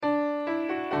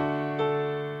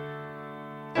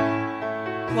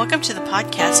Welcome to the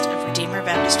podcast of Redeemer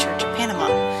Baptist Church of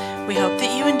Panama. We hope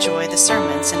that you enjoy the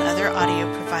sermons and other audio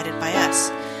provided by us.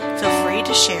 Feel free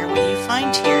to share what you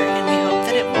find here, and we hope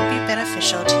that it will be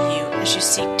beneficial to you as you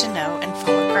seek to know and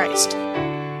follow Christ.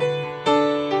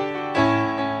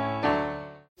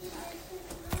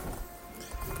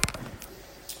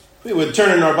 We would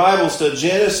turn in our Bibles to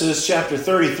Genesis chapter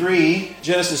 33.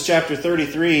 Genesis chapter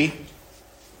 33.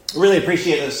 I really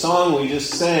appreciate the song we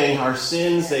just sang. Our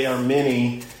sins, they are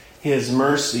many. His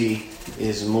mercy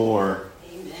is more.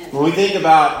 Amen. When we think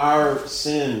about our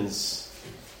sins,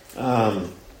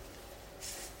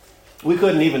 we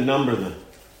couldn't even number them.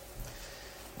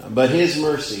 But His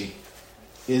mercy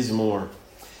is more.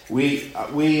 His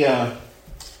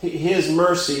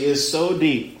mercy is so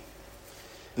deep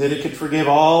that it could forgive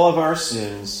all of our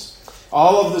sins,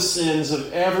 all of the sins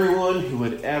of everyone who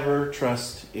would ever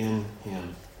trust in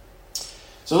Him.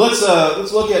 So let's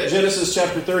look at Genesis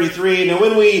chapter 33. Now,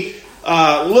 when we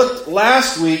looked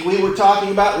last week, we were talking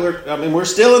about we're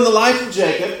still in the life of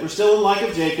Jacob. We're still in the life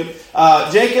of Jacob.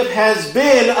 Jacob has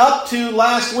been up to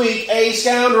last week a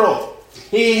scoundrel.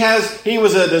 He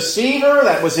was a deceiver.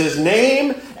 That was his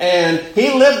name, and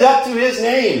he lived up to his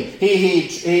name. He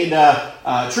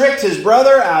tricked his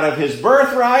brother out of his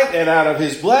birthright and out of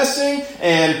his blessing,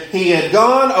 and he had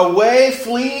gone away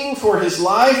fleeing for his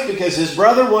life because his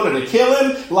brother wanted to kill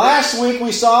him. Last week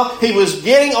we saw he was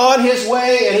getting on his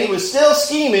way, and he was still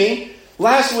scheming.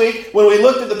 Last week when we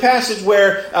looked at the passage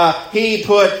where he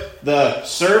put the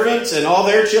servants and all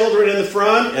their children in the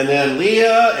front, and then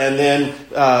Leah, and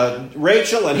then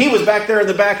Rachel, and he was back there in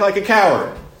the back like a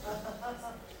coward.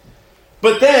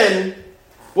 But then,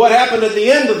 what happened at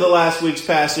the end of the last week's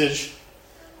passage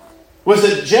was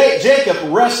that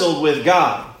Jacob wrestled with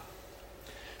God.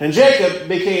 And Jacob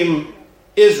became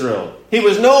Israel. He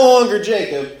was no longer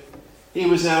Jacob, he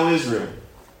was now Israel.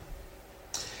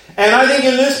 And I think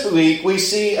in this week we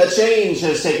see a change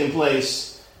has taken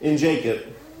place in Jacob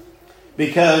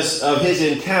because of his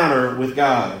encounter with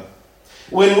God.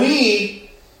 When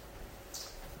we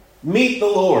meet the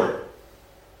Lord,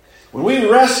 when we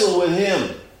wrestle with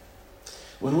Him,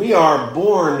 when we are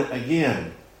born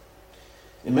again,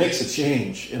 it makes a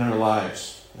change in our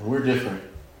lives, and we're different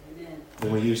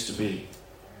than we used to be.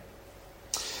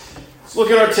 Let's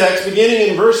look at our text,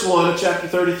 beginning in verse 1 of chapter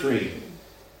 33.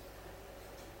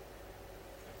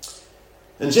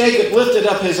 And Jacob lifted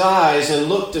up his eyes and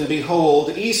looked, and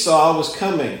behold, Esau was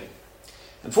coming,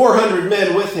 and 400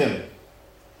 men with him.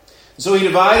 So he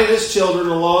divided his children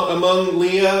among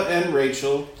Leah and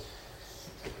Rachel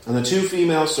and the two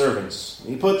female servants.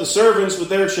 He put the servants with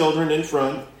their children in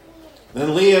front,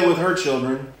 then Leah with her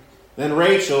children, then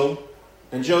Rachel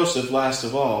and Joseph last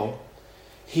of all.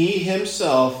 He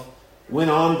himself went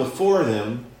on before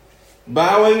them,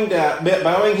 bowing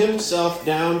himself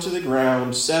down to the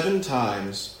ground 7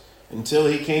 times until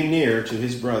he came near to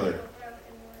his brother.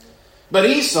 But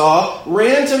Esau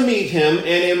ran to meet him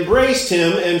and embraced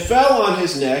him and fell on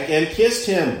his neck and kissed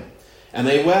him, and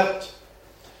they wept.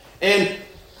 And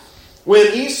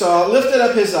when Esau lifted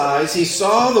up his eyes, he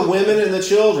saw the women and the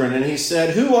children, and he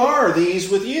said, "Who are these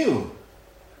with you?"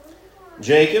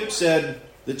 Jacob said,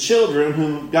 "The children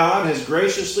whom God has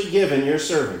graciously given your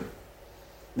servant."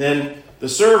 Then the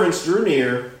servants drew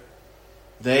near,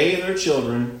 they and their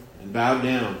children, and bowed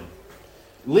down.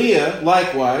 Leah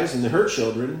likewise and her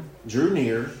children drew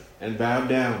near and bowed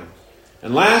down.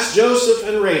 And last Joseph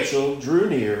and Rachel drew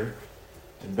near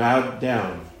and bowed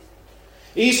down.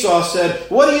 Esau said,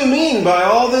 "What do you mean by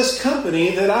all this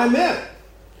company that I met?"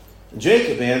 And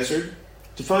Jacob answered,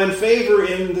 "To find favor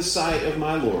in the sight of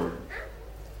my Lord."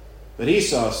 But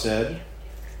Esau said,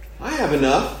 "I have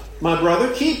enough. My brother,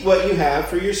 keep what you have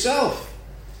for yourself."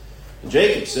 And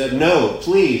Jacob said, "No,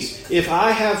 please, if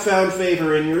I have found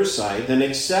favor in your sight, then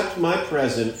accept my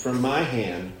present from my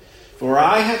hand, for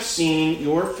I have seen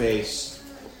your face,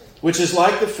 which is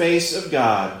like the face of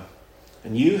God,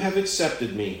 and you have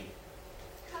accepted me.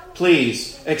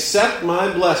 Please, accept my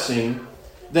blessing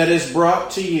that is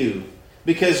brought to you,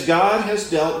 because God has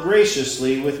dealt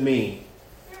graciously with me,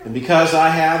 and because I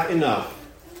have enough."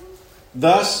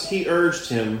 Thus he urged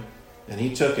him, and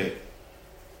he took it.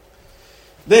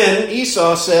 Then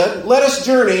Esau said, "Let us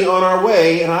journey on our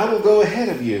way, and I will go ahead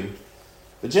of you."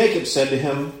 But Jacob said to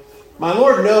him, "My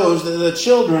Lord knows that the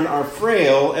children are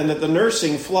frail, and that the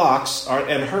nursing flocks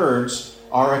and herds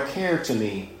are a care to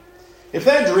me. If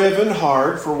they're driven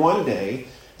hard for one day,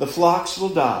 the flocks will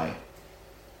die.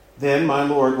 Then let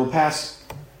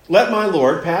my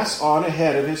Lord pass on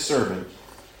ahead of his servant,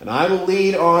 and I will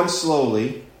lead on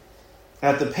slowly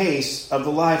at the pace of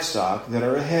the livestock that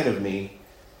are ahead of me,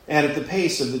 and at the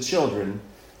pace of the children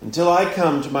until I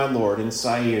come to my lord in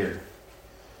Seir."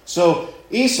 So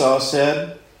Esau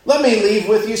said, "Let me leave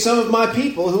with you some of my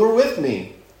people who are with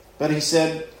me." But he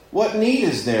said, "What need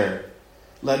is there?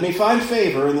 Let me find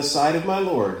favor in the sight of my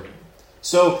lord."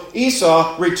 So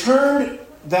Esau returned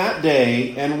that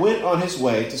day and went on his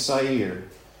way to Seir.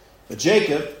 But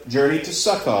Jacob journeyed to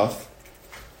Succoth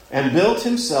and built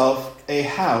himself a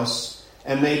house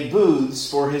and made booths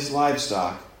for his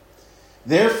livestock.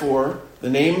 Therefore, the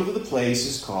name of the place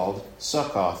is called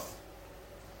Succoth.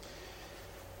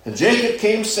 And Jacob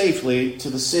came safely to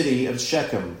the city of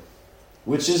Shechem,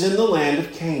 which is in the land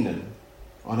of Canaan,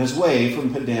 on his way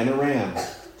from Padan Aram.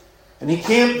 And he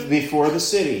camped before the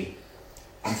city.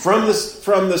 And from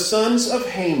the sons of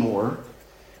Hamor,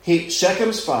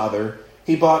 Shechem's father,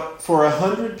 he bought for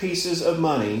 100 pieces of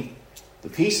money the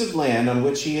piece of land on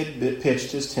which he had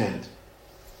pitched his tent.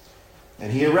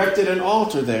 And he erected an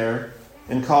altar there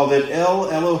and called it El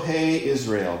Elohe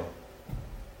Israel.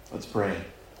 Let's pray.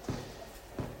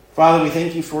 Father, we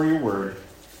thank you for your word.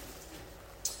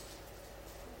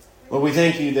 Lord, we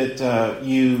thank you that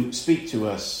you speak to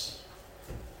us.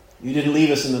 You didn't leave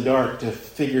us in the dark to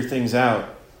figure things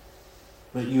out,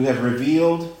 but you have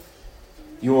revealed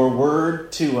your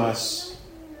word to us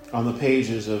on the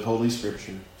pages of Holy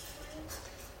Scripture.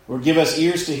 Lord, give us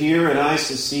ears to hear and eyes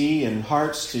to see and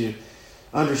hearts to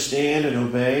understand and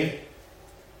obey.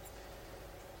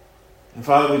 And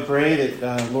Father, we pray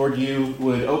that, Lord, you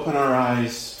would open our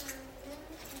eyes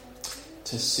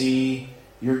to see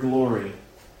your glory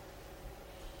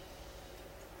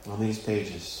on these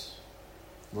pages.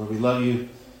 Lord, we love you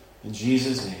in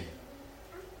Jesus' name.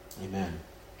 Amen.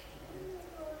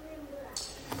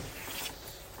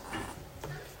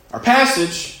 Our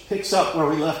passage picks up where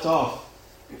we left off.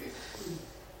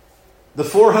 The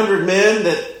 400 men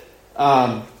that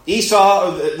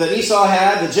Esau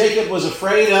had, that Jacob was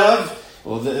afraid of,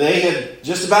 well, they had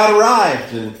just about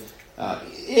arrived. And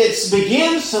it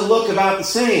begins to look about the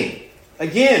same.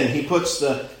 Again, he puts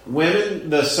the women,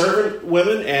 the servant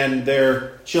women and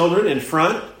their children in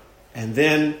front. And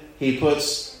then he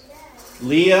puts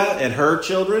Leah and her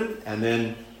children. And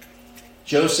then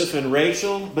Joseph and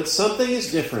Rachel. But something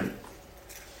is different.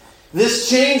 This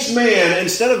changed man,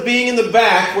 instead of being in the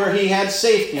back where he had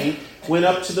safety, went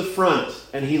up to the front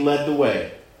and he led the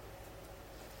way.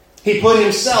 He put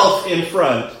himself in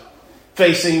front,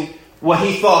 facing what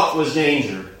he thought was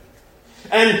danger.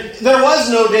 And there was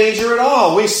no danger at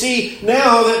all. We see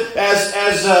now that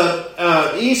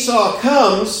as Esau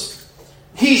comes,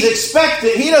 he's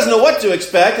expected. He doesn't know what to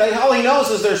expect. All he knows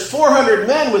is there's 400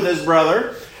 men with his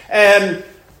brother, and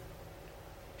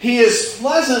he is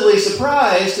pleasantly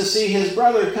surprised to see his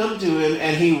brother come to him,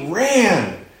 and he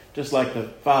ran, just like the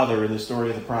father in the story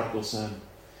of the prodigal son.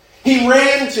 He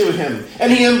ran to him,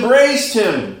 and he embraced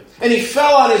him, and he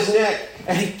fell on his neck,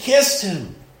 and he kissed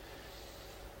him.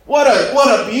 What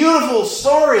a beautiful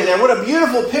story there. What a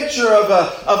beautiful picture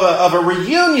of a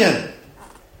reunion.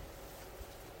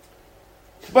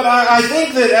 But I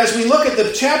think that as we look at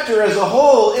the chapter as a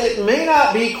whole, it may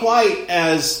not be quite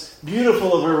as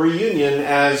beautiful of a reunion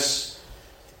as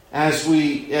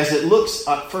it looks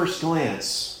at first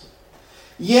glance.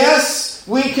 Yes,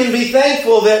 we can be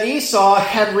thankful that Esau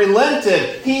had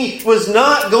relented. He was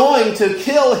not going to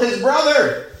kill his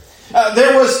brother.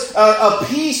 There was a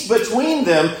peace between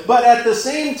them, but at the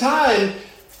same time,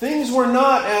 things were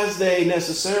not as they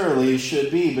necessarily should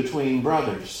be between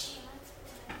brothers.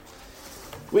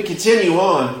 We continue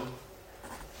on.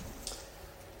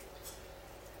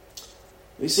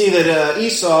 We see that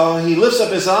Esau, he lifts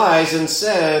up his eyes and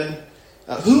said,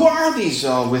 "Who are these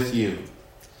all with you?"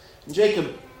 And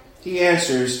Jacob, he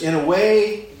answers in a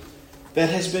way that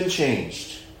has been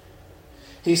changed.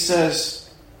 He says,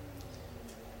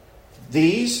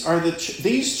 the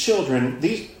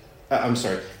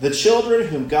children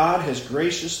whom God has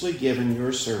graciously given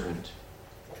your servant.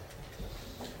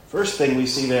 First thing we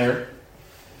see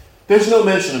there's no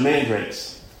mention of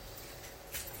mandrakes.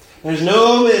 There's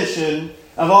no mention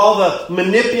of all the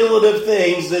manipulative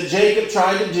things that Jacob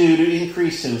tried to do to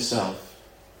increase himself.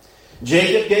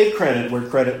 Jacob gave credit where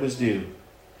credit was due.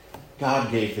 God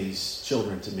gave these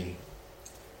children to me.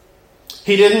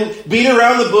 He didn't beat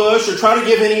around the bush or try to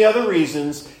give any other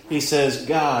reasons. He says,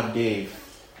 God gave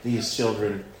these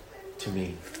children to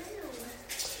me.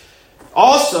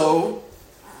 Also,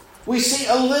 we see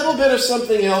a little bit of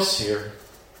something else here.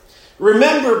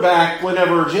 Remember back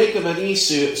whenever Jacob and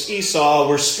Esau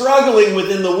were struggling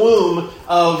within the womb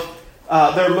of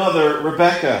their mother,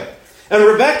 Rebekah. And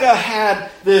Rebekah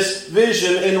had this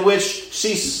vision in which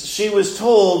she was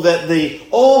told that the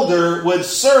older would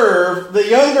serve the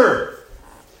younger.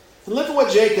 And look at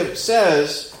what Jacob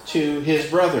says to his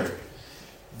brother.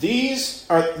 These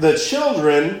are the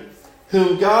children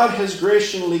whom God has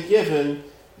graciously given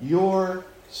your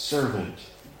servant.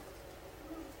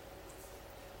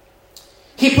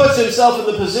 He puts himself in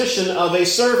the position of a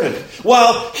servant.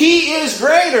 While he is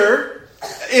greater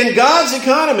in God's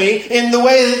economy, in the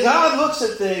way that God looks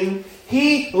at things,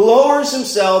 he lowers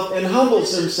himself and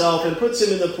humbles himself and puts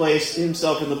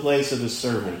himself in the place of a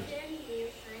servant.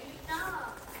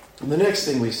 And the next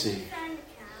thing we see.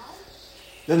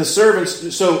 Then the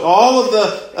servants, so all of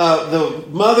the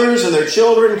mothers and their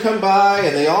children come by,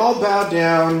 and they all bow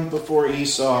down before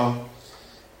Esau.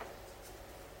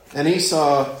 And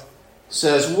Esau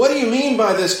says, "What do you mean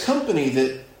by this company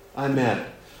that I met?"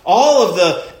 All of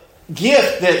the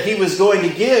gift that he was going to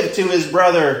give to his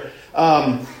brother,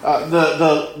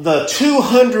 the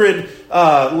 200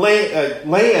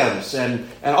 lambs and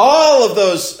all of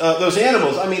those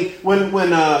animals. I mean, when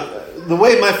the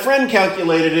way my friend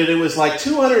calculated it, it was like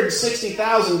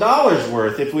 $260,000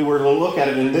 worth if we were to look at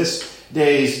it in this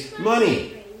day's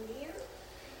money.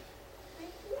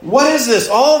 What is this?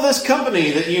 All this company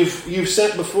that you've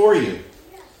sent before you?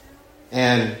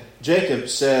 And Jacob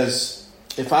says,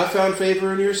 "If I found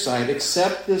favor in your sight,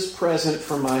 accept this present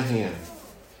from my hand."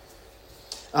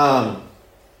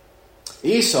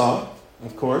 Esau,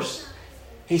 of course,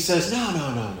 he says,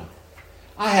 No.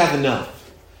 I have enough.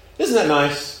 Isn't that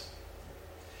nice?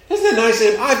 Isn't that nice?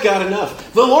 I've got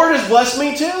enough. The Lord has blessed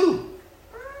me too.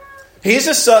 He's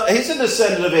a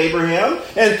descendant of Abraham,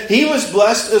 and he was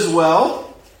blessed as well.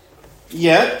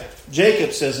 Yet,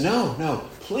 Jacob says, No,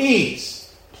 please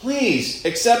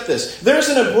accept this. There's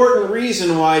an important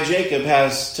reason why Jacob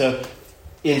has to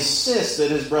insist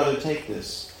that his brother take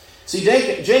this. See,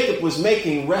 Jacob was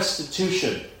making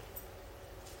restitution.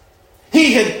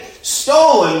 He had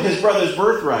stolen his brother's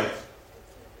birthright.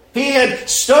 He had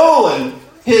stolen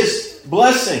his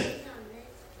blessing.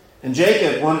 And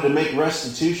Jacob wanted to make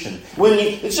restitution.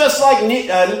 It's just like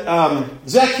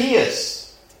Zacchaeus.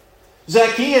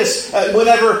 Zacchaeus,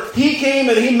 whenever he came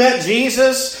and he met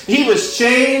Jesus, he was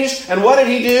changed. And what did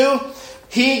he do?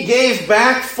 He gave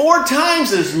back 4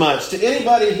 times as much to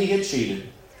anybody he had cheated.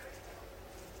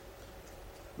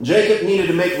 Jacob needed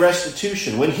to make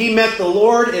restitution. When he met the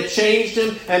Lord, it changed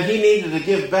him, and he needed to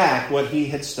give back what he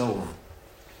had stolen.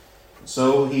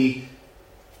 So he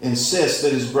insists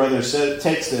that his brother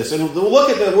takes this. And look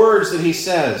at the words that he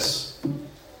says.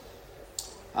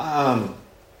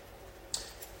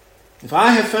 If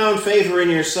I have found favor in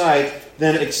your sight,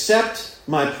 then accept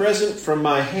my present from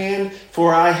my hand,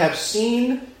 for I have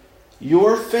seen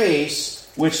your face,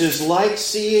 which is like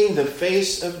seeing the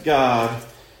face of God,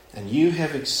 and you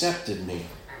have accepted me.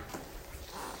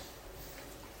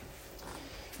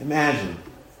 Imagine.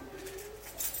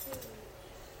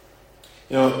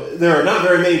 There are not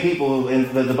very many people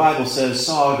who, the Bible says,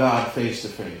 saw God face to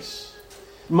face.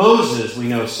 Moses, we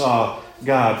know, saw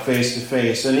God face to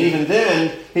face, and even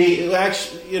then,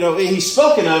 he's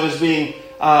spoken of as being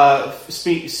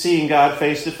seeing God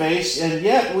face to face, and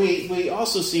yet we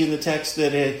also see in the text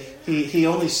that he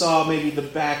only saw maybe the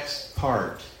back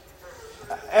part.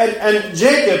 And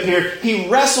Jacob here, he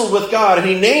wrestled with God, and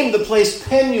he named the place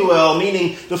Penuel,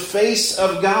 meaning the face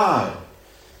of God.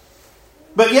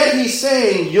 But yet he's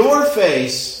saying, your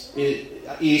face,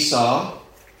 Esau,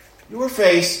 your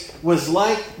face was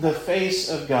like the face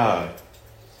of God.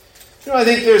 I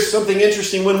think there's something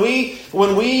interesting. When we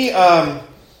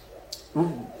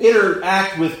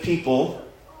interact with people,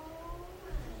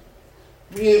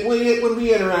 when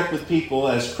we interact with people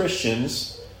as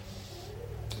Christians,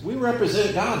 we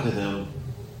represent God to them,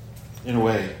 in a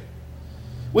way.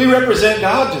 We represent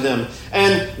God to them.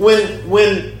 And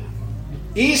when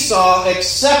Esau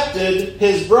accepted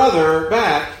his brother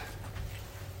back,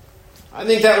 I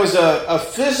think that was a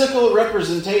physical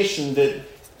representation that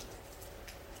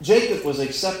Jacob was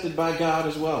accepted by God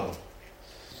as well.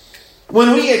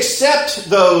 When we accept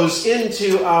those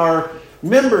into our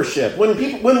membership, when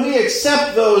we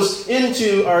accept those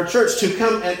into our church to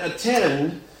come and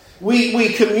attend,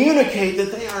 we communicate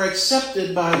that they are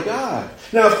accepted by God.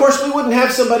 Now, of course, we wouldn't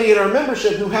have somebody in our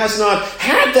membership who has not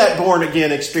had that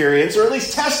born-again experience, or at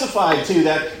least testified to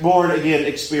that born-again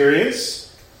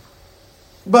experience.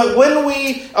 But when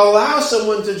we allow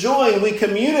someone to join, we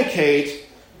communicate,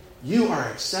 you are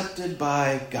accepted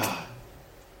by God.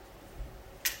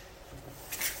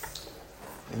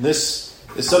 And this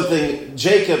is something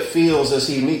Jacob feels as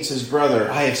he meets his brother.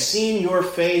 I have seen your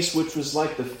face, which was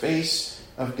like the face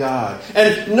of God.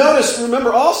 And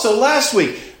remember also last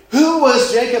week, who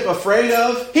was Jacob afraid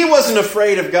of? He wasn't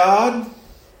afraid of God.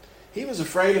 He was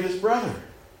afraid of his brother.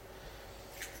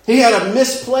 He had a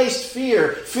misplaced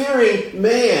fear, fearing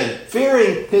man,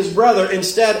 fearing his brother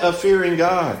instead of fearing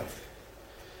God.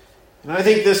 And I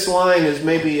think this line is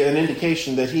maybe an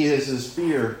indication that he has his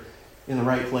fear in the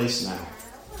right place now.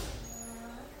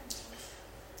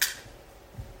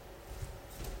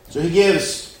 So he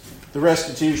gives the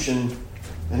restitution,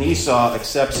 and Esau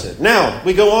accepts it. Now,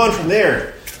 we go on from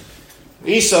there.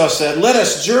 Esau said, "Let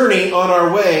us journey on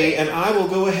our way, and I will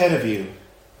go ahead of you."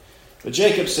 But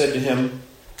Jacob said to him,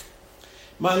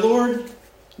 "My Lord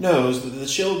knows that the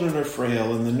children are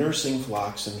frail, and the nursing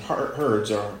flocks and herds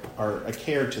are a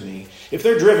care to me. If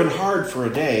they're driven hard for a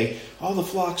day, all the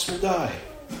flocks will die."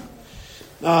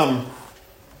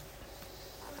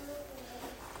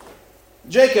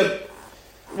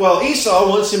 Esau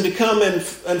wants him to come and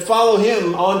follow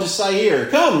him on to Seir.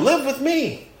 Come, live with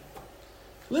me.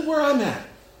 Live where I'm at.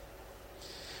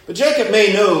 But Jacob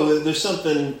may know that there's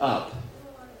something up.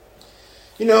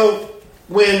 You know,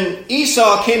 when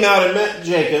Esau came out and met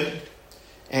Jacob,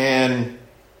 and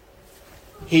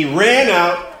he ran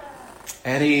out,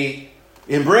 and he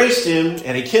embraced him,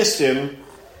 and he kissed him,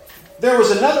 there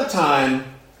was another time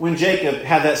when Jacob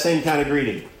had that same kind of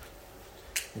greeting.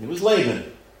 And it was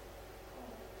Laban.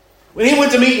 When he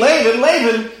went to meet Laban,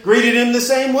 Laban greeted him the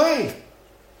same way.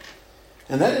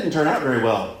 And that didn't turn out very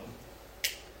well.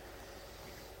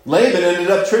 Laban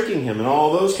ended up tricking him and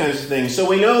all those kinds of things. So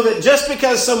we know that just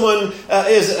because someone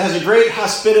has a great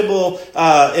hospitable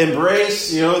embrace,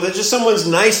 that just someone's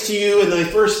nice to you and they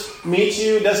first meet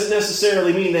you, doesn't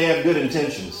necessarily mean they have good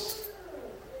intentions.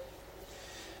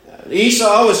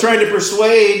 Esau was trying to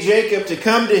persuade Jacob to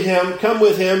come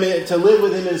with him, to live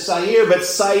with him in Seir. But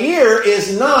Seir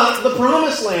is not the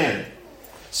promised land.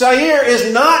 Seir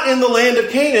is not in the land of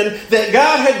Canaan that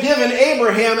God had given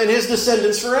Abraham and his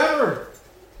descendants forever.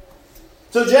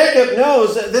 So Jacob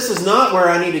knows that this is not where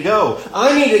I need to go.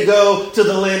 I need to go to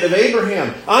the land of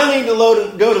Abraham. I need to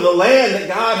go to the land that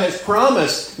God has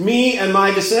promised me and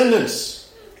my descendants.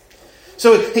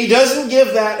 So he doesn't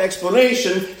give that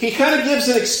explanation. He kind of gives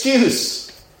an excuse.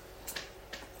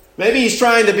 Maybe he's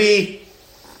trying to be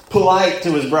polite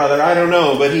to his brother. I don't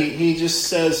know. But he just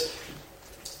says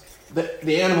that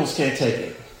the animals can't take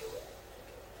it.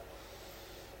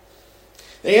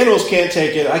 The animals can't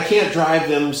take it. I can't drive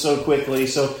them so quickly.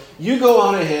 So you go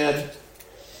on ahead.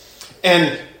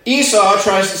 And Esau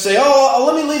tries to say,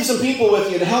 let me leave some people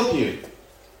with you to help you.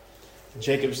 And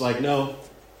Jacob's like, no,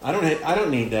 I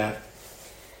don't need that.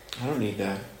 I don't need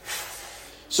that.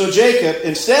 So Jacob,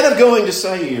 instead of going to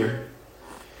Seir,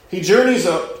 he journeys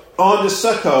up on to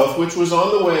Succoth, which was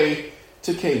on the way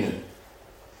to Canaan.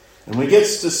 And when he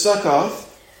gets to Succoth,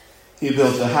 he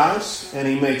built a house and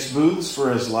he makes booths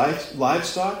for his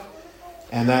livestock.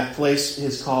 And that place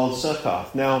is called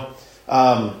Succoth. Now,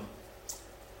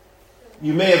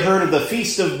 you may have heard of the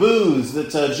Feast of Booths.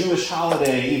 That's a Jewish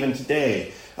holiday even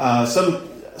today.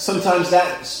 Sometimes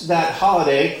that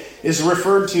holiday is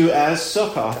referred to as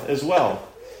Succoth as well,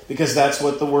 because that's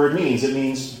what the word means. It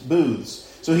means booths.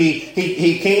 So he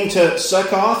came to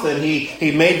Succoth and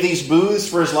he made these booths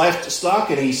for his livestock,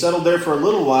 and he settled there for a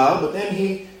little while, but then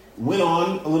he went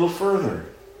on a little further.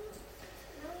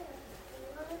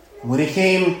 When he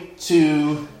came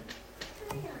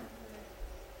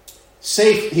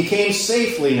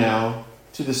safely now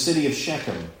to the city of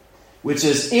Shechem, which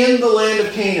is in the land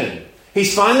of Canaan.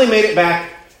 He's finally made it back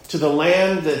to the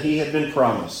land that he had been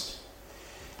promised,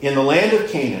 in the land of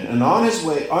Canaan, and on his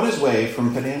way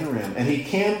from Padan Aram, and he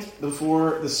camped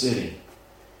before the city.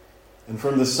 And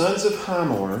from the sons of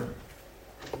Hamor,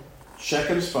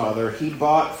 Shechem's father, he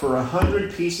bought for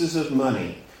 100 pieces of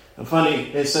money. And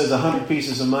funny, it says 100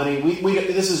 pieces of money.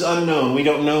 This is unknown. We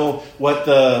don't know what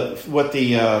the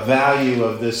value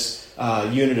of this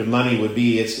unit of money would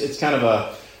be. It's kind of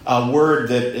a word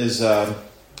that is.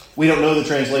 We don't know the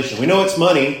translation. We know it's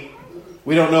money.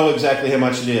 We don't know exactly how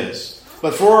much it is.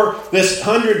 But for this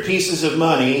 100 pieces of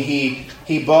money,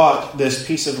 he bought this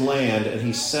piece of land and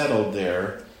he settled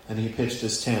there and he pitched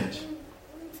his tent.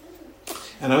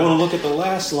 And I want to look at the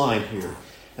last line here.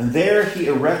 And there he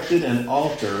erected an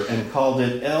altar and called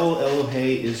it El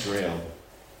Elohe Israel.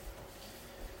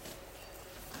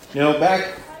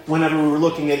 Back whenever we were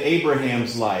looking at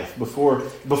Abraham's life, before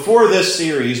this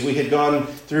series, we had gone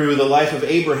through the life of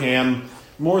Abraham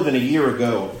more than a year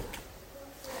ago.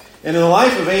 And in the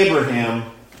life of Abraham,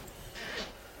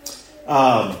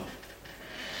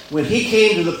 when he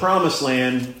came to the promised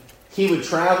land, he would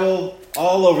travel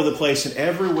all over the place, and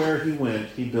everywhere he went,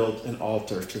 he built an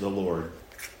altar to the Lord.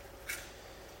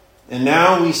 And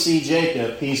now we see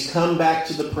Jacob. He's come back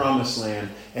to the promised land,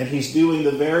 and he's doing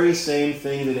the very same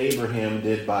thing that Abraham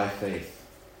did by faith.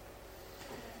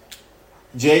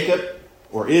 Jacob,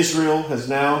 or Israel, has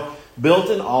now built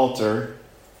an altar.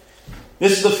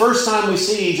 This is the first time we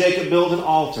see Jacob build an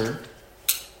altar.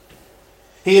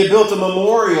 He had built a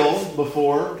memorial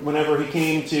before, whenever he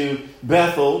came to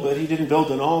Bethel, but he didn't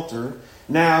build an altar.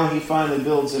 Now he finally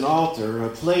builds an altar, a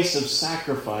place of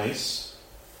sacrifice.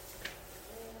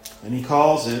 And he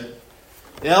calls it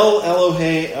El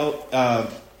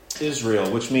Elohe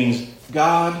Israel, which means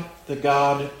God, the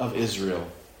God of Israel.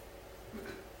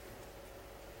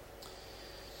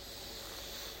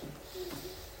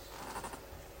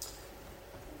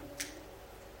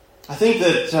 I think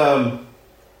that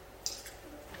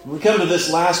when we come to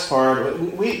this last part,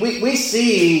 we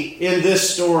see in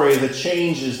this story the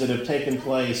changes that have taken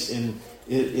place in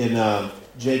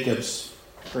Jacob's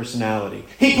personality.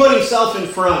 He put himself in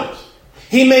front.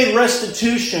 He made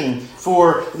restitution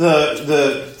for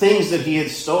the things that he had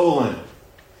stolen.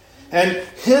 And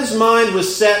his mind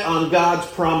was set on God's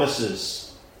promises.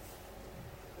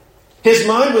 His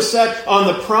mind was set on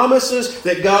the promises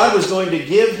that God was going to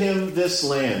give him this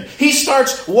land. He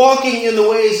starts walking in the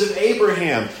ways of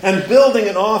Abraham and building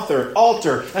an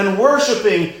altar and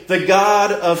worshiping the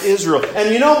God of Israel.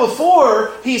 And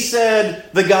before he said,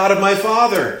 the God of my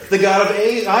father, the God of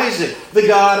Isaac, the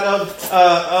God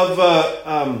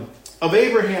of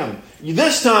Abraham.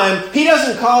 This time, he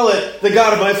doesn't call it the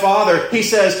God of my father. He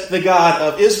says, the God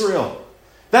of Israel.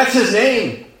 That's his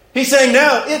name. He's saying,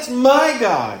 now, it's my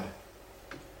God.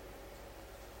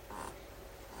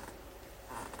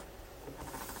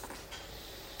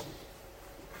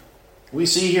 We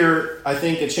see here, I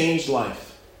think, a changed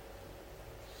life.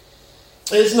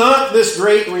 It's not this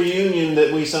great reunion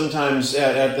that we sometimes,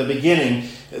 at the beginning,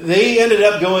 they ended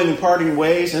up going and parting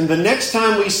ways, and the next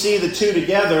time we see the two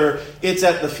together, it's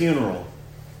at the funeral.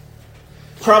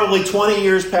 Probably 20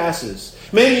 years passes.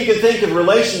 Maybe you could think of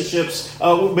relationships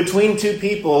between two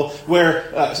people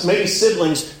where maybe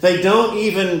siblings, they don't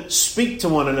even speak to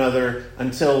one another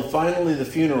until finally the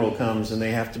funeral comes and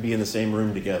they have to be in the same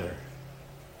room together.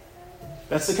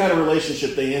 That's the kind of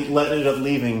relationship they ended up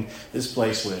leaving this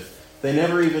place with. They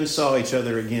never even saw each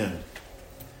other again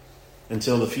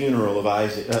until the funeral of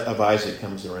Isaac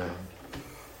comes around.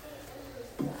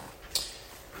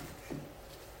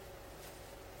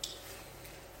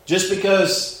 Just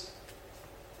because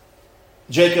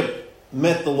Jacob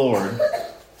met the Lord,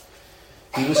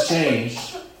 he was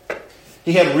changed.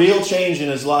 He had real change in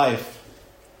his life.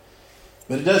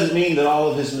 But it doesn't mean that all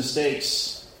of his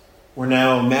mistakes were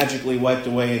now magically wiped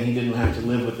away and he didn't have to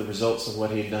live with the results of what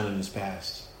he had done in his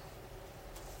past.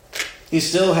 He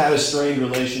still had a strained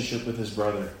relationship with his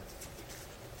brother.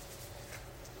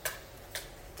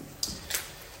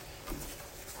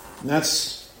 And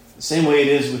that's the same way it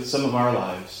is with some of our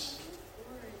lives.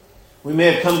 We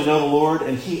may have come to know the Lord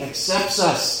and He accepts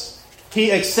us.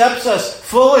 He accepts us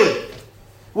fully.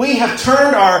 We have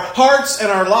turned our hearts and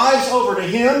our lives over to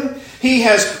Him. He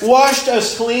has washed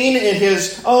us clean in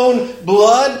His own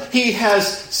blood. He has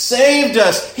saved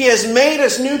us. He has made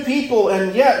us new people,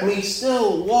 and yet we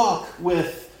still walk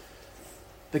with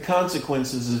the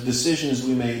consequences of decisions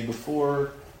we made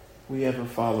before we ever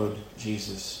followed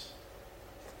Jesus.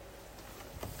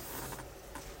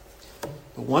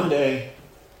 But one day,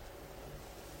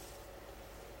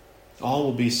 all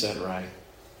will be set right.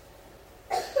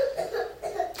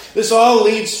 This all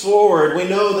leads forward. We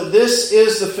know that this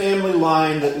is the family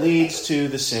line that leads to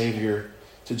the Savior,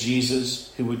 to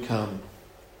Jesus who would come.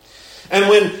 And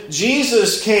when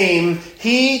Jesus came,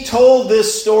 He told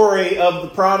this story of the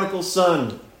prodigal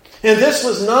son. And this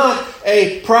was not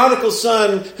a prodigal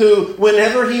son who,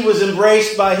 whenever he was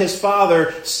embraced by his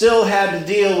father, still had to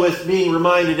deal with being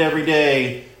reminded every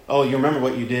day, oh, you remember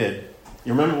what you did.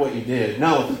 You remember what you did.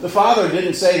 No, the father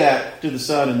didn't say that to the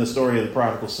son in the story of the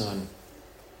prodigal son.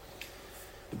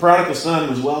 The prodigal son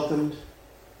was welcomed,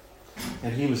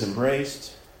 and he was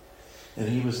embraced, and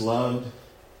he was loved.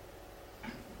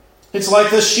 It's like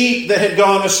the sheep that had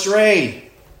gone astray.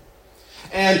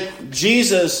 And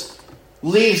Jesus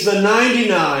leaves the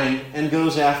 99 and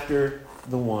goes after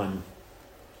the one.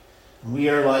 We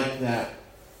are like that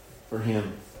for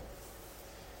Him.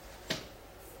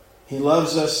 He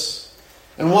loves us.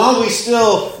 And while we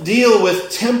still deal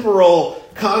with temporal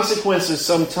consequences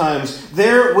sometimes,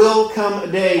 there will come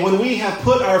a day when we have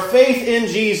put our faith in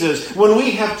Jesus, when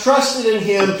we have trusted in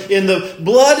Him, in the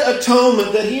blood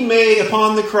atonement that He made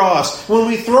upon the cross, when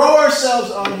we throw ourselves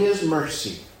on His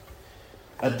mercy.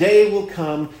 A day will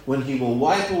come when He will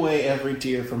wipe away every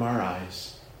tear from our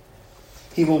eyes.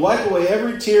 He will wipe away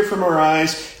every tear from our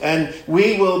eyes, and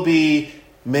we will be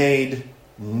made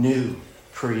new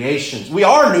creations. We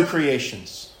are new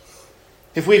creations.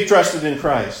 if we've trusted in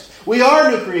Christ. We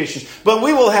are new creations, but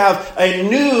we will have a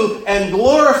new and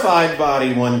glorified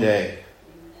body one day.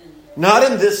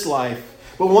 Not in this life,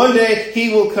 but one day He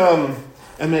will come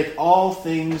and make all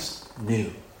things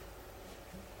new.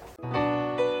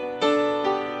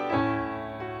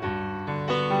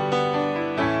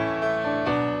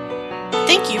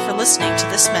 Thank you for listening to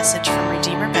this message from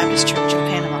Redeemer Baptist Church in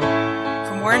Panama.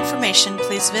 For more information,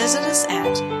 please visit us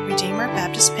at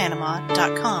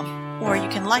RedeemerBaptistPanama.com, or you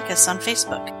can like us on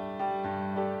Facebook.